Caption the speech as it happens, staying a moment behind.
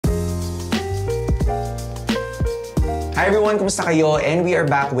Hi everyone, kumusta kayo? And we are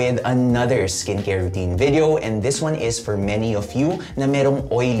back with another skincare routine video, and this one is for many of you na merong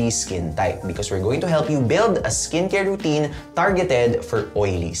oily skin type because we're going to help you build a skincare routine targeted for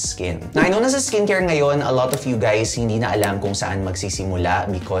oily skin. Now, I know na sa skincare ngayon, a lot of you guys hindi na alam kung saan magsisimula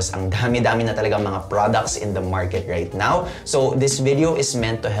because ang dami-dami na talagang mga products in the market right now. So this video is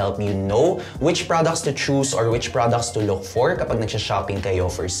meant to help you know which products to choose or which products to look for kapag nagsha-shopping kayo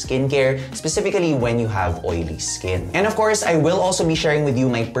for skincare, specifically when you have oily skin. And of course, I will also be sharing with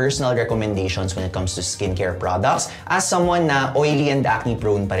you my personal recommendations when it comes to skincare products as someone na oily and acne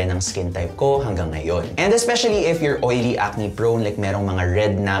prone pa rin ang skin type ko hanggang ngayon. And especially if you're oily acne prone, like merong mga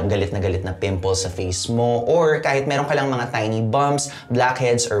red na galit na pimples sa face mo, or kahit meron ka lang mga tiny bumps,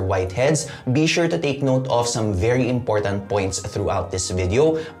 blackheads, or whiteheads, be sure to take note of some very important points throughout this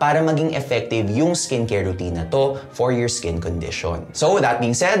video para maging effective yung skincare routine na to for your skin condition. So with that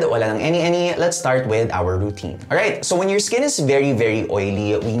being said, wala nang any, let's start with our routine. Alright, so when your skin is very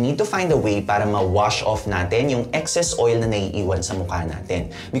oily, we need to find a way para ma-wash off natin yung excess oil na naiiwan sa mukha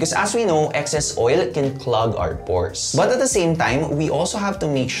natin. Because as we know, excess oil can clog our pores. But at the same time, we also have to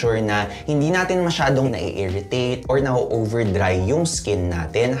make sure na hindi natin masyadong na-irritate or na-overdry yung skin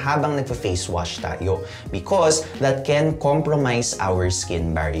natin habang nagpa-face wash tayo. Because that can compromise our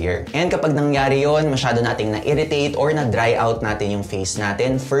skin barrier. And kapag nangyari yon, masyado nating na-irritate or na-dry out natin yung face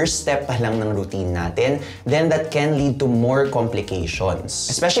natin, first step pa lang ng routine natin, then that can lead to more complications.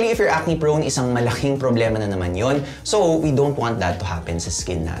 Especially if you're acne prone, isang malaking problema na naman yon. So we don't want that to happen sa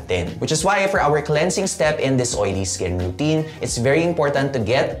skin natin. Which is why for our cleansing step in this oily skin routine, it's very important to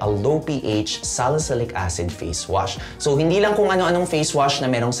get a low pH salicylic acid face wash. So hindi lang kung ano-anong face wash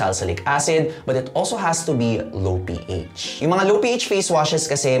na merong salicylic acid, but it also has to be low pH. Yung mga low pH face washes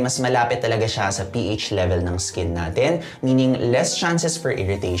kasi mas malapit talaga siya sa pH level ng skin natin, meaning less chances for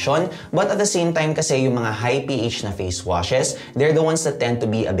irritation, but at the same time kasi yung mga high pH na face washes, they're the ones that tend to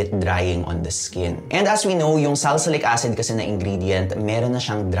be a bit drying on the skin. And as we know, yung salicylic acid kasi na ingredient, meron na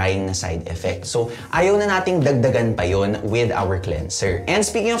siyang drying na side effect. So ayaw na nating dagdagan pa yon with our cleanser. And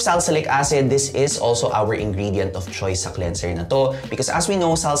speaking of salicylic acid, this is also our ingredient of choice sa cleanser na to because as we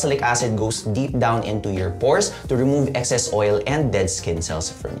know, salicylic acid goes deep down into your pores to remove excess oil and dead skin cells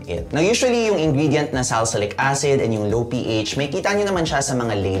from it. Now usually yung ingredient na salicylic acid and yung low pH, may kita nyo naman siya sa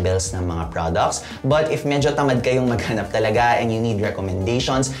mga labels ng mga products. But if medyo tamad kayong maghanap talaga and you need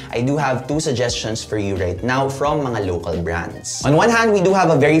recommendations, I do have two suggestions for you right now from mga local brands. On one hand, we do have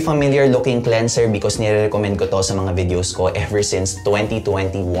a very familiar looking cleanser because nire-recommend ko to sa mga videos ko ever since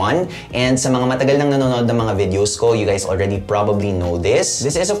 2021. And sa mga matagal nang nanonood ng mga videos ko, you guys already probably know this.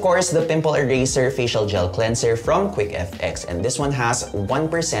 This is of course the Pimple Eraser Facial Gel Cleanser from QuickFX, and this one has 1%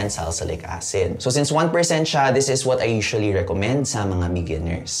 salicylic acid. So since 1% siya, this is what I usually recommend sa mga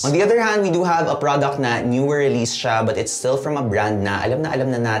beginners. On the other hand, we do have a product na newer release siya, but it's still from a brand na alam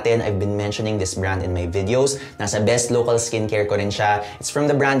na natin. I've been mentioning this brand in my videos. Nasa best local skincare ko rin siya. It's from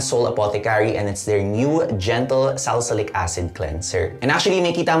the brand Apothecary, and it's their new Gentle Salicylic Acid Cleanser. And actually,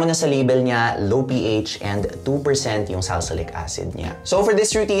 may kita mo na sa label niya, low pH and 2% yung salicylic acid niya. So for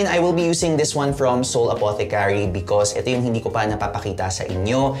this routine, I will be using this one from Apothecary because ito yung hindi ko pa napapakita sa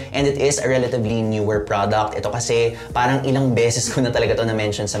inyo, and it is a relatively newer product. Ito kasi parang ilang beses ko na talaga to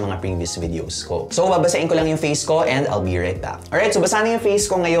na-mention sa mga previous videos ko. So babasahin ko lang yung face ko and I'll be right back. Alright, so basa na yung face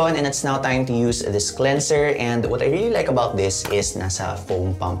ko ngayon and it's now time to use this cleanser, and what I really like about this is nasa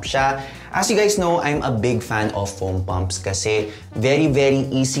foam pump siya. As you guys know, I'm a big fan of foam pumps kasi very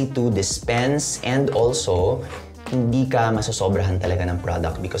easy to dispense, and also hindi ka masosobrahan talaga ng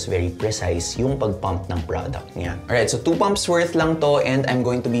product because very precise yung pag-pump ng product niya. Alright, so 2 pumps worth lang to, and I'm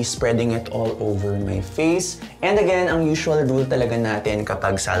going to be spreading it all over my face. And again, ang usual rule talaga natin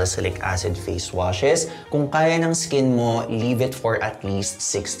kapag salicylic acid face washes, kung kaya ng skin mo, leave it for at least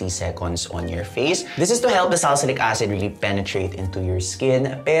 60 seconds on your face. This is to help the salicylic acid really penetrate into your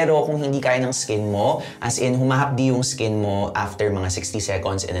skin. Pero kung hindi kaya ng skin mo, as in humahapdi yung skin mo after mga 60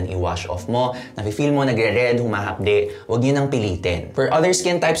 seconds and then i-wash off mo, nafe-feel mo nagre-red, humahapdi, huwag nyo nang pilitin. For other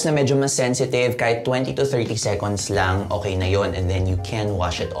skin types na medyo mas sensitive, kahit 20 to 30 seconds lang, okay na yon, and then you can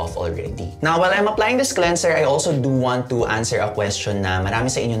wash it off already. Now, while I'm applying this cleanser, I also do want to answer a question na marami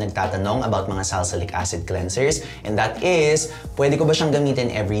sa inyo nagtatanong about mga salicylic acid cleansers, and that is, pwede ko ba siyang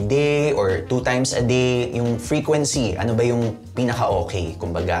gamitin every day or 2 times a day? Yung frequency, ano ba yung pinaka-okay,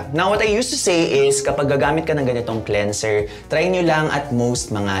 kumbaga. Now, what I used to say is, kapag gagamit ka ng ganitong cleanser, try nyo lang at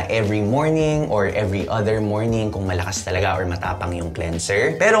most mga every morning or every other morning kung malakas talaga or matapang yung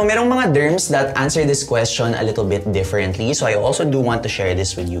cleanser. Pero merong mga derms that answer this question a little bit differently, so I also do want to share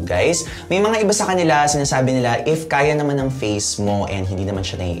this with you guys. May mga iba sa kanila, sinasabi nila, if kaya naman ng face mo and hindi naman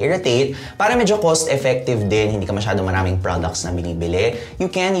siya nai-irritate, para medyo cost-effective din, hindi ka masyado maraming products na binibili,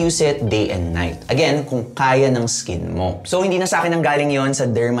 you can use it day and night. Again, kung kaya ng skin mo. So, hindi na sa akin nanggaling yon, sa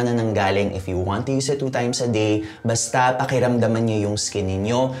derma na nanggaling. If you want to use it 2 times a day, basta pakiramdaman nyo yung skin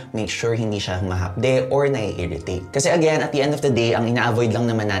ninyo, make sure hindi siya humahapde or nai-irritate. Kasi again, at the end of the day, ang ina-avoid lang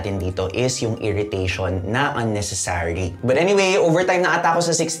naman natin dito is yung irritation na unnecessary. But anyway, overtime na ata ako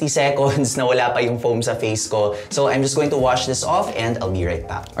sa 60 seconds na wala pa yung foam sa face ko. So, I'm just going to wash this off and I'll be right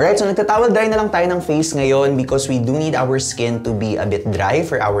back. Alright, so nagtatowel dry na lang tayo ng face ngayon because we do need our skin to be a bit dry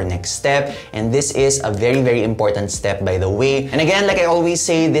for our next step. And this is a very, very important step, by the way. And again, like I always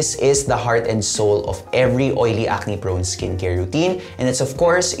say, this is the heart and soul of every oily acne-prone skincare routine, and it's of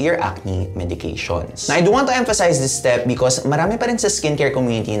course your acne medications. Now, I do want to emphasize this step because marami pa rin sa skincare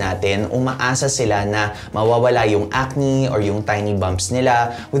community natin umaasa sila na mawawala yung acne or yung tiny bumps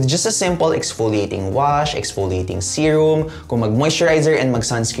nila with just a simple exfoliating wash, exfoliating serum. Kung mag-moisturizer and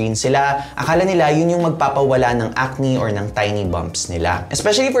mag-sunscreen sila, akala nila yun yung magpapawala ng acne or ng tiny bumps nila.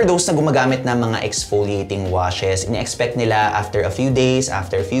 Especially for those na gumagamit ng mga exfoliating washes, in-expect nila after a few days,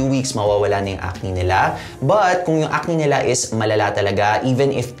 after a few weeks, mawawala na yung acne nila. But kung yung acne nila is malala talaga,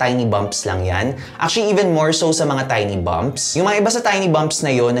 even if tiny bumps lang yan, actually even more so sa mga tiny bumps, yung mga iba sa tiny bumps na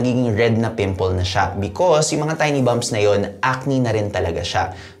yon nagiging red na pimple na siya because yung mga tiny bumps na yon acne na rin talaga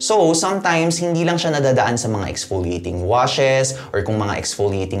siya. So sometimes hindi lang siya nadadaan sa mga exfoliating washes or kung mga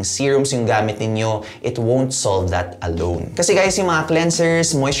exfoliating serums yung gamit ninyo, it won't solve that alone. Kasi guys, yung mga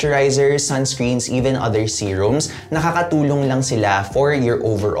cleansers, moisturizers, sunscreens, even other serums, nakakatulong lang sila for your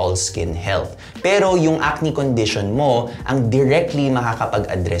overall skin health. Pero yung acne condition mo, ang directly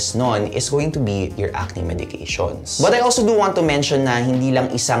makakapag-address nun is going to be your acne medications. But I also do want to mention na hindi lang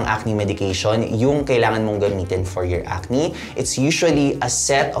isang acne medication yung kailangan mong gamitin for your acne. It's usually a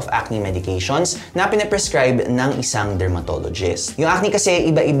set of acne medications na pinaprescribe ng isang dermatologist. Yung acne kasi,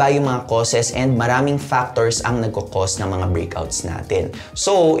 iba-iba yung mga causes and maraming factors ang nagkakos ng mga breakouts natin.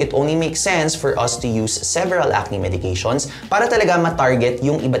 So, it only makes sense for us to use several acne medications para talaga ma-target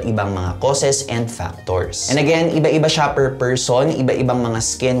yung iba't ibang mga causes and factors. And again, iba-iba siya per person, iba-ibang mga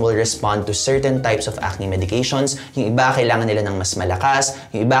skin will respond to certain types of acne medications. Yung iba kailangan nila ng mas malakas,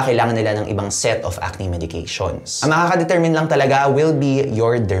 yung iba kailangan nila ng ibang set of acne medications. Ang makakadetermine lang talaga will be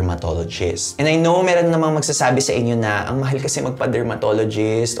your dermatologist. And I know meron namang magsasabi sa inyo na ang mahal kasi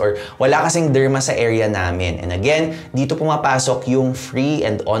magpa-dermatologist or wala kasing derma sa area namin. And again, dito pumapasok yung free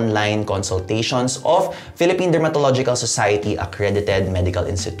and online consultations of Philippine Dermatological Society accredited medical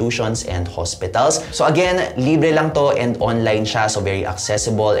institutions and hospitals. So again, libre lang to and online siya, so very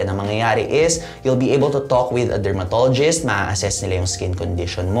accessible. And ang mangyayari is, you'll be able to talk with a dermatologist, ma-assess nila yung skin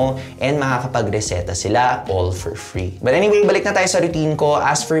condition mo, and makakapag-reseta sila all for free. But anyway, balik na tayo sa routine ko.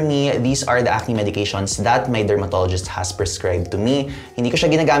 As for me, these are the acne medications that my dermatologist has prescribed to me. Hindi ko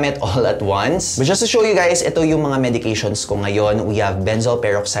siya ginagamit all at once. But just to show you guys, ito yung mga medications ko ngayon. We have benzoyl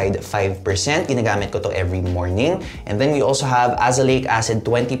peroxide 5%. Ginagamit ko to every morning. And then we also have azelaic acid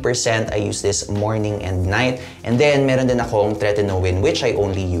 20%. I use this morning and night. And then meron din akong tretinoin which I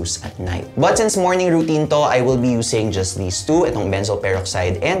only use at night. But since morning routine to, I will be using just these two, itong benzoyl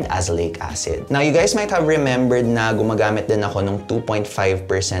peroxide and azelaic acid. Now, you guys might have remembered na gumagamit din ako ng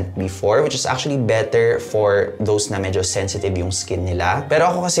 2.5% before, which is actually better for those na medyo sensitive yung skin nila. Pero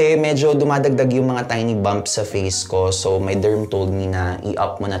ako kasi medyo dumadagdag yung mga tiny bumps sa face ko, so my derm told me na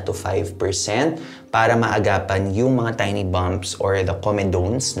i-up mo na to 5% para maagapan yung mga tiny bumps or the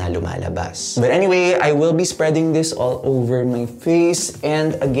comedones na lumalabas. But anyway, I will be spreading this all over my face.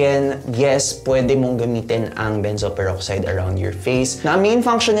 And again, yes, pwede mong gamitin ang benzoyl peroxide around your face. Na main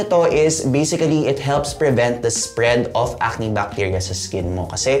function nito is basically it helps prevent the spread of acne bacteria sa skin mo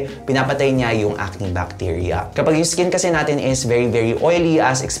kasi pinapatay niya yung acne bacteria. Kapag yung skin kasi natin is very, very oily,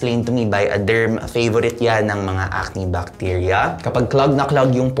 as explained to me by a derm, favorite yan ng mga acne bacteria. Kapag clog na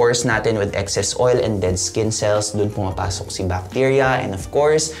clog yung pores natin with excess oil and dead skin cells, dun pumapasok si bacteria, and of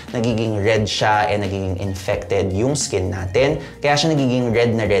course, nagiging red siya and nagiging infected yung skin natin, kaya siya nagiging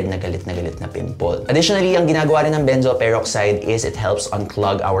red na galit na pimple. Additionally, ang ginagawa rin ng benzoyl peroxide is it helps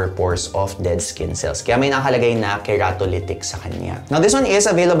unclog our pores of dead skin cells. Kaya may nakalagay na keratolytic sa kanya. Now, this one is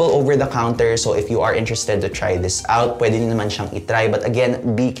available over the counter, so if you are interested to try this out, pwede nyo naman siyang itry, but again,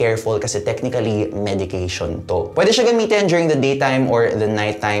 be careful kasi technically medication to. Pwede siya gamitin during the daytime or the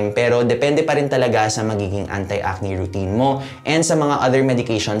nighttime, pero depende pa rin talaga talaga sa magiging anti-acne routine mo and sa mga other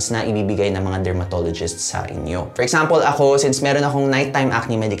medications na ibibigay ng mga dermatologists sa inyo. For example, ako, since meron akong nighttime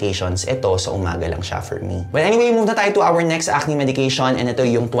acne medications, ito sa umaga lang siya for me. But anyway, move na tayo to our next acne medication, and ito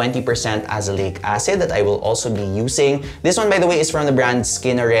yung 20% azelaic acid that I will also be using. This one, by the way, is from the brand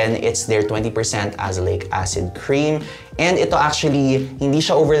Skinneren. It's their 20% azelaic acid cream. And ito actually, hindi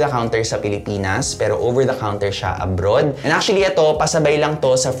siya over-the-counter sa Pilipinas, pero over-the-counter siya abroad. And actually ito, pasabay lang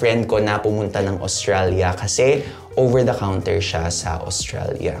to sa friend ko na pumunta ng Australia kasi over-the-counter siya sa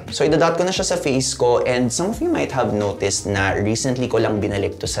Australia. So, idadot ko na siya sa face ko, and some of you might have noticed na recently ko lang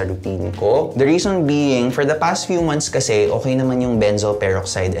binalik to sa routine ko. The reason being, for the past few months kasi, okay naman yung benzoyl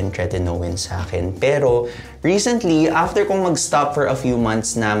peroxide and tretinoin sa akin. Pero, recently, after kong mag-stop for a few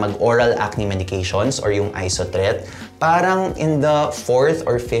months na mag-oral acne medications or yung isotret, parang in the 4th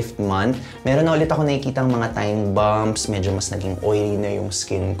or 5th month, meron na ulit ako nakikitang mga tiny bumps, medyo mas naging oily na yung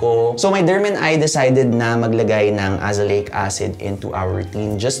skin ko. So my derm and I decided na maglagay ng azelaic acid into our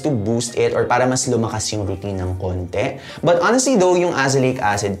routine just to boost it or para mas lumakas yung routine ng konti. But honestly though, yung azelaic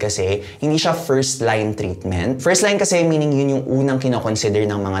acid kasi, hindi siya first line treatment. First line kasi meaning yun yung unang kinoconsider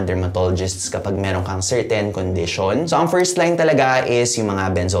ng mga dermatologists kapag meron kang certain condition. So ang first line talaga is yung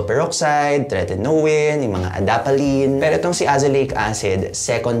mga benzoyl peroxide, tretinoin, yung mga adapalene. Pero itong si azelaic acid,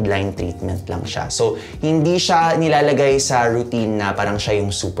 second line treatment lang siya. So, hindi siya nilalagay sa routine na parang siya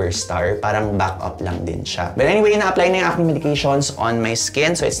yung superstar. Parang backup lang din siya. But anyway, na-apply na yung acne medications on my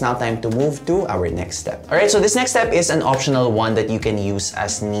skin. So, it's now time to move to our next step. Alright, so this next step is an optional one that you can use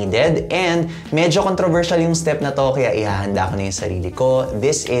as needed. And medyo controversial yung step na to, kaya ihahanda ko na yung sarili ko.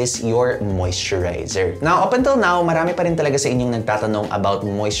 This is your moisturizer. Now, up until now, marami pa rin talaga sa inyong nagtatanong about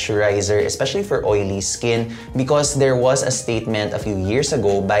moisturizer, especially for oily skin, because there was a statement a few years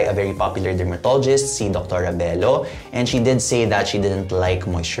ago by a very popular dermatologist, si Dr. Abello, and she did say that she didn't like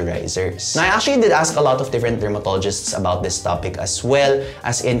moisturizers. Now, I actually did ask a lot of different dermatologists about this topic as well,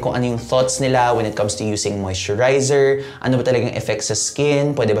 as in kung ano yung thoughts nila when it comes to using moisturizer, ano ba talagang effects sa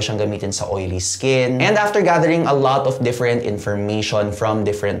skin, pwede ba siyang gamitin sa oily skin. And after gathering a lot of different information from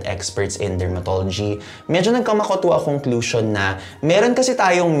different experts in dermatology, medyo nagkama ko to a conclusion na meron kasi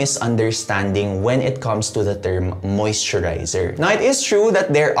tayong misunderstanding when it comes to the term moisturizer. Now, it is true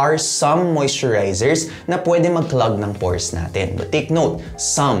that there are some moisturizers na pwede mag-clog ng pores natin. But take note,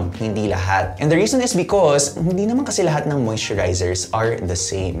 some, hindi lahat. And the reason is because hindi naman kasi lahat ng moisturizers are the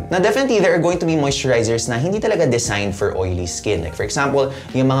same. Now, definitely, there are going to be moisturizers na hindi talaga designed for oily skin. Like, for example,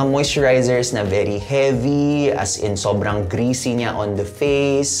 yung mga moisturizers na very heavy, as in sobrang greasy niya on the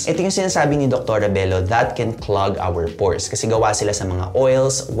face. Ito yung sinasabi ni Dr. Abello that can clog our pores. Kasi gawa sila sa mga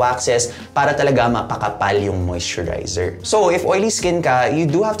oils, waxes, para talaga mapakapal yung moisturizer. So, if oily skin ka, you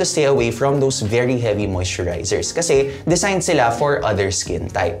do have to stay away from those very heavy moisturizers kasi designed sila for other skin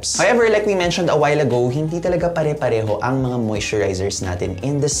types. However, like we mentioned a while ago, hindi talaga pare-pareho ang mga moisturizers natin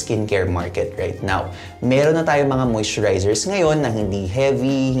in the skincare market right now. Meron na tayong mga moisturizers ngayon na hindi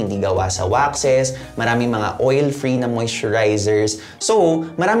heavy, hindi gawa sa waxes, maraming mga oil-free na moisturizers. So,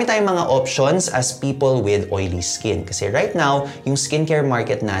 marami tayong mga options as people with oily skin. Kasi right now, yung skincare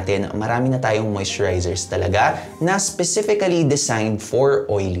market natin, marami na tayong moisturizers talaga na specifically designed for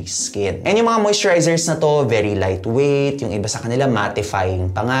oily skin. And yung mga moisturizers na to, very lightweight, yung iba sa kanila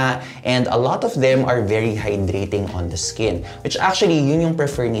mattifying pa nga, and a lot of them are very hydrating on the skin. Which actually, yun yung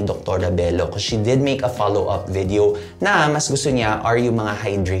prefer ni Dr. Abello because she did make a follow-up video na mas gusto niya are yung mga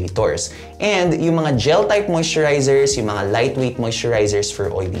hydrators. And yung mga gel-type moisturizers, yung mga lightweight moisturizers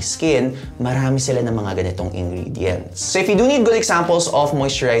for oily skin, marami sila ng mga ganitong ingredients. So if you do need good examples of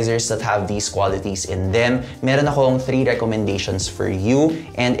moisturizers that have these qualities in them, meron akong 3 recommendations for you.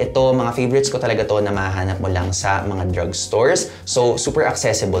 And ito, mga favorites ko talaga to na mahanap mo lang sa mga drugstores. So, super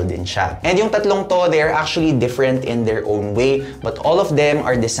accessible din siya. And yung tatlong to, they are actually different in their own way, but all of them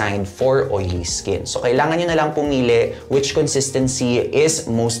are designed for oily skin. So, kailangan nyo na lang pumili which consistency is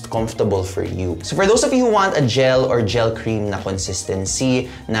most comfortable for you. So, for those of you who want a gel or gel cream na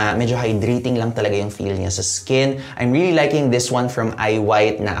consistency, na medyo hydrating lang talaga yung feel niya sa skin, I'm really liking this one from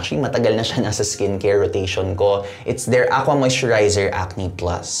iWhite na actually matagal na siya nasa skincare rotation ko. It's their Aqua Moisturizer Acne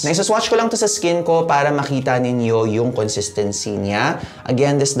Plus. Naisaswatch ko lang to sa skin ko para makita ninyo yung consistency niya.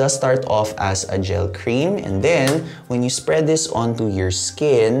 Again, this does start off as a gel cream, and then when you spread this onto your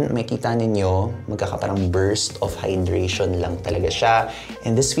skin, makita ninyo magkakaparang burst of hydration lang talaga siya.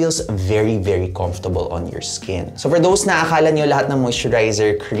 and this feels very, very comfortable on your skin. So for those na akala nyo lahat ng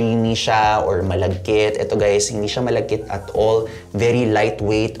moisturizer, creamy siya or malagkit, ito guys, hindi siya malagkit at all. Very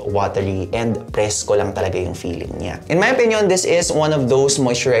lightweight, watery, and presko lang talaga yung feeling niya. In my opinion, this is one of those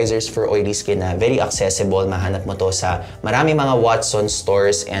moisturizers for oily skin na very accessible. Mahanap mo to sa marami mga Watson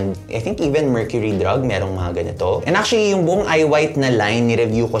stores, and I think even Mercury Drug merong mga ganito. And actually, yung buong iWhite na line,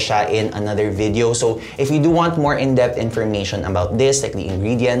 ni-review ko siya in another video. So if you do want more in-depth information about this, like the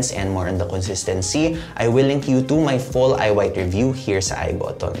ingredients and more on the consistency, I will link you to my full iWhite review here sa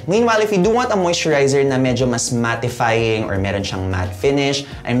i-button. Meanwhile, if you do want a moisturizer na medyo mas mattifying or meron siyang matte finish,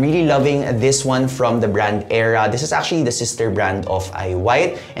 I'm really loving this one from the brand Aera. This is actually the sister brand of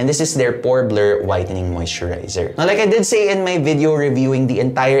iWhite, and this is their Pore Blur Whitening Moisturizer. Now, like I did say in my video reviewing the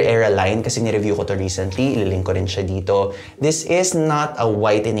entire Aera line, kasi ni-review ko to recently, ililink ko rin siya dito, this is not a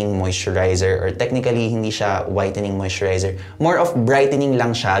whitening moisturizer, or technically hindi siya whitening moisturizer. More of brightening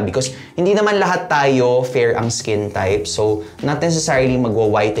lang siya because hindi naman lahat tayo fair ang skin type, so not necessarily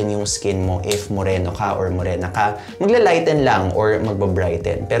magwa-whiten yung skin mo if moreno ka or morena ka. Magla-lighten lang or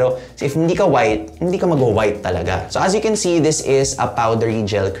magba-brighten. Pero if hindi ka white, hindi ka magwa-white talaga. So as you can see, this is a powdery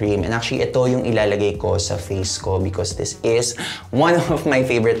gel cream, and actually ito yung ilalagay ko sa face ko because this is one of my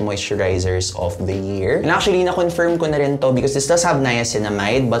favorite moisturizers of the year. And actually, na-confirm ko na rin to because this does have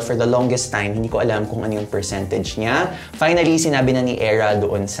niacinamide, but for the longest time, hindi ko alam kung ano yung percentage niya. Finally, sinabi na ni Aera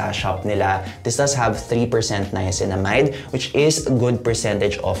doon sa shop nila, this does have 3% niacinamide, which is a good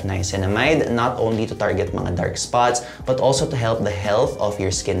percentage of niacinamide, not only to target mga dark spots, but also to help the health of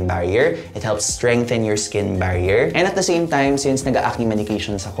your skin barrier. It helps strengthen your skin barrier. And at the same time, since nag-acne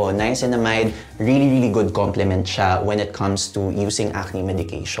medications ako, niacinamide, really good complement siya when it comes to using acne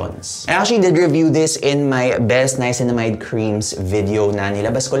medications. I actually did review this in my best niacinamide creams video na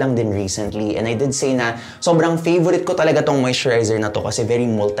nilabas ko lang din recently, and I did say na sobrang favorite ko talaga tong moisturizer na to kasi very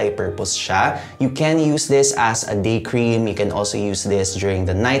multi-purpose siya. You can use this as a day cream, you can also use this during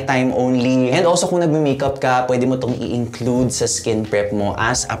the nighttime only, and also kung nagme-makeup ka, pwede mo tong i-include sa skin prep mo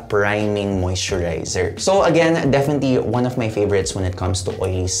as a priming moisturizer. So again, definitely one of my favorites when it comes to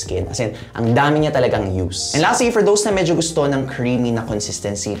oily skin. As in, ang dami niya talagang use. And lastly, for those na medyo gusto ng creamy na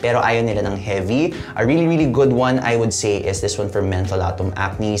consistency pero ayaw nila ng heavy, a really good one I would say is this one from Mentholatum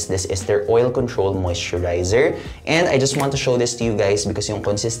Acnes. This is their oil control moisturizer. And I just want to show this to you guys because yung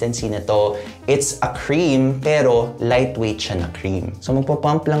consistency nito, it's a cream pero lightweight siya na cream. So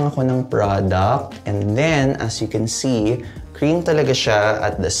magpa-pump lang ako ng product, and then as you can see, cream talaga siya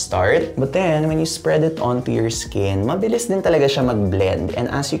at the start. But then, when you spread it onto your skin, mabilis din talaga siya mag-blend. And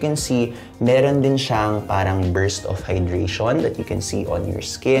as you can see, meron din siyang parang burst of hydration that you can see on your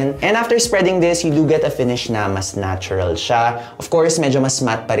skin. And after spreading this, you do get a finish na mas natural siya. Of course, medyo mas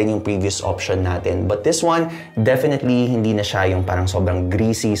matte pa rin yung previous option natin. But this one, definitely hindi na siya yung parang sobrang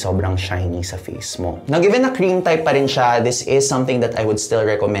greasy, sobrang shiny sa face mo. Now, given na cream type pa rin siya, this is something that I would still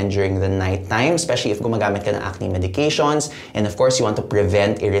recommend during the nighttime, especially if gumagamit ka ng acne medications. And of course, you want to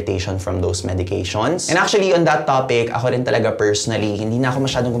prevent irritation from those medications. And actually, on that topic, ako rin talaga personally, hindi na ako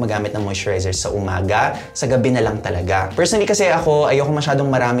masyadong gumagamit ng moisturizer sa umaga. Sa gabi na lang talaga. Personally kasi ako, ayoko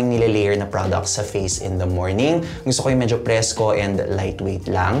masyadong maraming nilalayer na products sa face in the morning. Gusto ko yung medyo presko and lightweight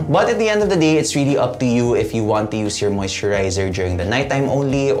lang. But at the end of the day, it's really up to you if you want to use your moisturizer during the nighttime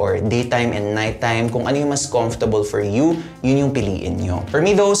only or daytime and nighttime. Kung ano yung mas comfortable for you, yun yung piliin nyo. For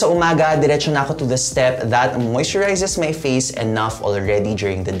me though, sa umaga, diretso na ako to the step that moisturizes my face enough already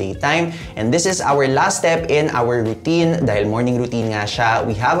during the daytime. And this is our last step in our routine. Dahil morning routine nga siya,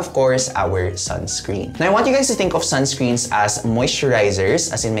 we have of course our sunscreen. Now I want you guys to think of sunscreens as moisturizers,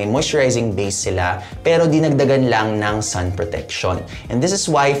 as in may moisturizing base sila, pero dinagdagan lang ng sun protection. And this is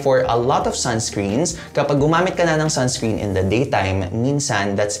why for a lot of sunscreens, kapag gumamit ka na ng sunscreen in the daytime,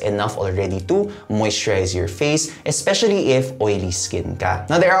 minsan that's enough already to moisturize your face, especially if oily skin ka.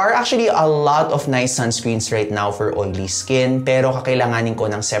 Now there are actually a lot of nice sunscreens right now for oily skin, pero kakailanganin ko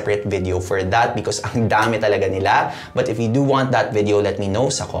ng separate video for that because ang dami talaga nila. But if you do want that video, let me know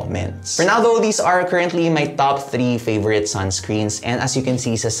sa comments. For now though, these are currently my top 3 favorite sunscreens, and as you can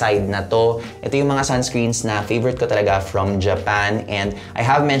see sa side na to, ito yung mga sunscreens na favorite ko talaga from Japan, and I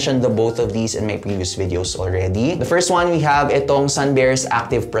have mentioned the both of these in my previous videos already. The first one, we have itong Sunbear's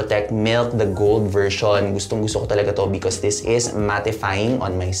Active Protect Milk, the gold version. Gustong-gusto ko talaga to because this is mattifying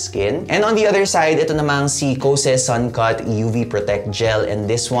on my skin. And on the other side, ito namang si KOSE Suncut. got UV Protect Gel, and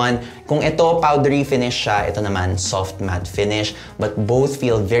this one, kung ito powdery finish siya, ito naman soft matte finish, but both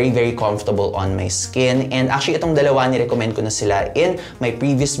feel very, very comfortable on my skin. And actually, itong dalawa, ni-recommend ko na sila in my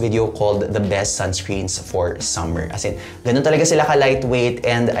previous video called The Best Sunscreens for Summer. As in, ganun talaga sila ka-lightweight,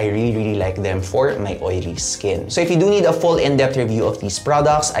 and I really, really like them for my oily skin. So if you do need a full in-depth review of these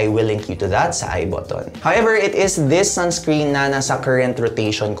products, I will link you to that sa i-button. However, it is this sunscreen na nasa current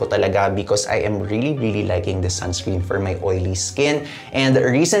rotation ko talaga because I am really, really liking this sunscreen for my oily skin. And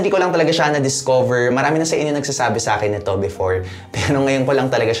recently ko lang talaga siya na-discover. Marami na sa inyo nagsasabi sa akin ito before, pero ngayon ko lang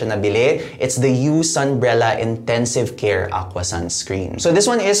talaga siya nabili. It's the Y.O.U Sunbrella Intensive Care Aqua Sunscreen. So this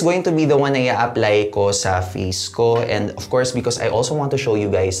one is going to be the one na i-apply ko sa face ko. And of course, because I also want to show you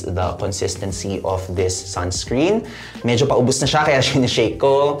guys the consistency of this sunscreen. Medyo paubos na siya, kaya sinishake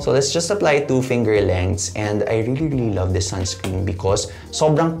ko. So let's just apply 2 finger lengths, and I really, really love this sunscreen because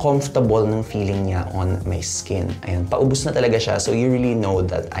sobrang comfortable ng feeling niya on my skin. Ayan, paubos na talaga siya, so you really know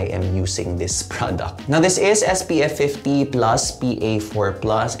that I am using this product. Now this is SPF 50 plus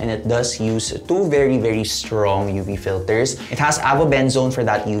PA4+, and it does use 2 very, very strong UV filters. It has avobenzone for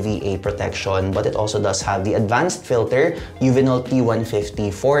that UVA protection, but it also does have the advanced filter, Uvinol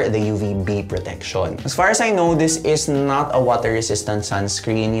P150 for the UVB protection. As far as I know, this is not a water-resistant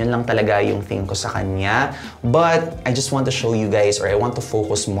sunscreen. Yun lang talaga yung thing ko sa kanya. But I just want to show you guys, or I want to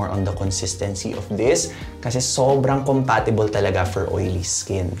focus more on the consistency of this kasi sobrang compatible talaga for oily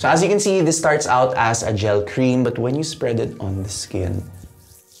skin. So as you can see, this starts out as a gel cream, but when you spread it on the skin,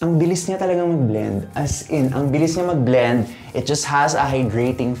 ang bilis niya talagang mag-blend. As in, ang bilis niya mag-blend. It just has a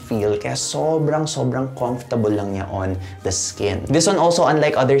hydrating feel, kaya sobrang comfortable lang niya on the skin. This one also,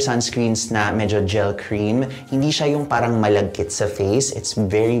 unlike other sunscreens na medyo gel cream, hindi siya yung parang malagkit sa face. It's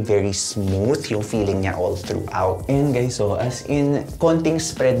very, very smooth yung feeling niya all throughout. And guys, so as in, konting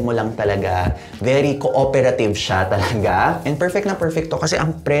spread mo lang talaga. Very cooperative siya talaga. And perfect na perfect to kasi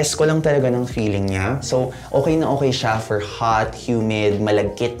ang press ko lang talaga ng feeling niya. So, okay na okay siya for hot, humid,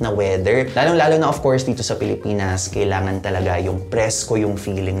 malagkit na weather. Lalong-lalo na of course dito sa Pilipinas, kailangan talaga yung press ko yung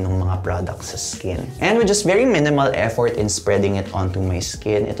feeling ng mga products sa skin. And with just very minimal effort in spreading it onto my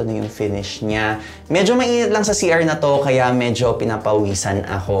skin, ito na yung finish niya. Medyo mainit lang sa CR na to, kaya medyo pinapawisan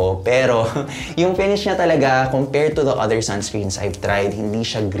ako. Pero yung finish niya talaga, compared to the other sunscreens I've tried, hindi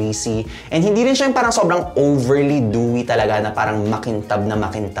siya greasy. And hindi rin siya yung parang sobrang overly dewy talaga na parang makintab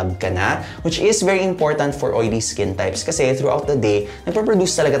ka na. Which is very important for oily skin types kasi throughout the day,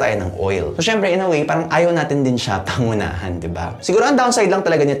 nagpo-produce talaga tayo ng oil. So syempre, in a way, parang ayaw natin din siya pangunahan, diba? Siguro ang downside lang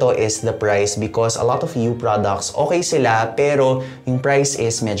talaga nito is the price because a lot of Y.O.U products, okay sila, pero yung price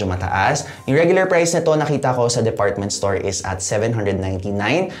is medyo mataas. Yung regular price nito, nakita ko sa department store is at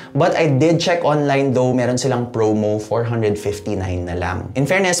 $799. But I did check online though, meron silang promo, $459 na lang. In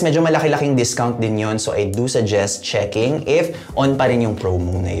fairness, medyo malaki-laking discount din yon, so I do suggest checking if on pa rin yung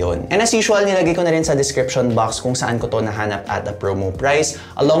promo na yon. And as usual, nilagay ko na rin sa description box kung saan ko to nahanap at a promo price,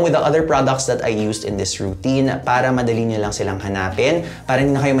 along with the other products that I used in this routine para madali nyo lang silang hanapin, para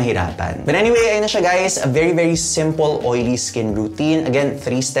hindi na kayo mahirapan. But anyway, ayun na siya guys, a very, very simple oily skin routine. Again,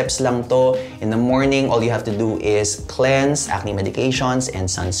 3 steps lang to. In the morning, all you have to do is cleanse, acne medications, and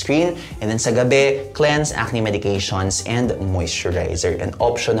sunscreen. And then sa gabi, cleanse, acne medications, and moisturizer. And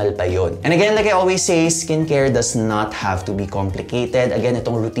optional pa yun. And again, like I always say, skincare does not have to be complicated. Again,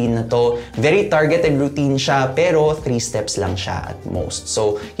 itong routine na to, very targeted routine siya, pero 3 steps lang siya at most.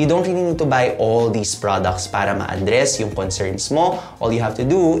 So, you don't really need to buy all these products para ma-address yung concerns mo. All you have to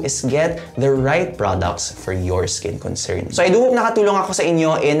do is get the right products for your skin concerns. So I do hope nakatulong ako sa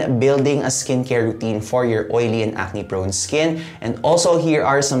inyo in building a skincare routine for your oily and acne-prone skin. And also, here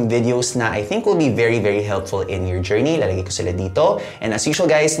are some videos na I think will be very, very helpful in your journey. Lalagay ko sila dito. And as usual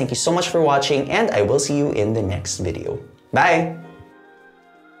guys, thank you so much for watching and I will see you in the next video. Bye!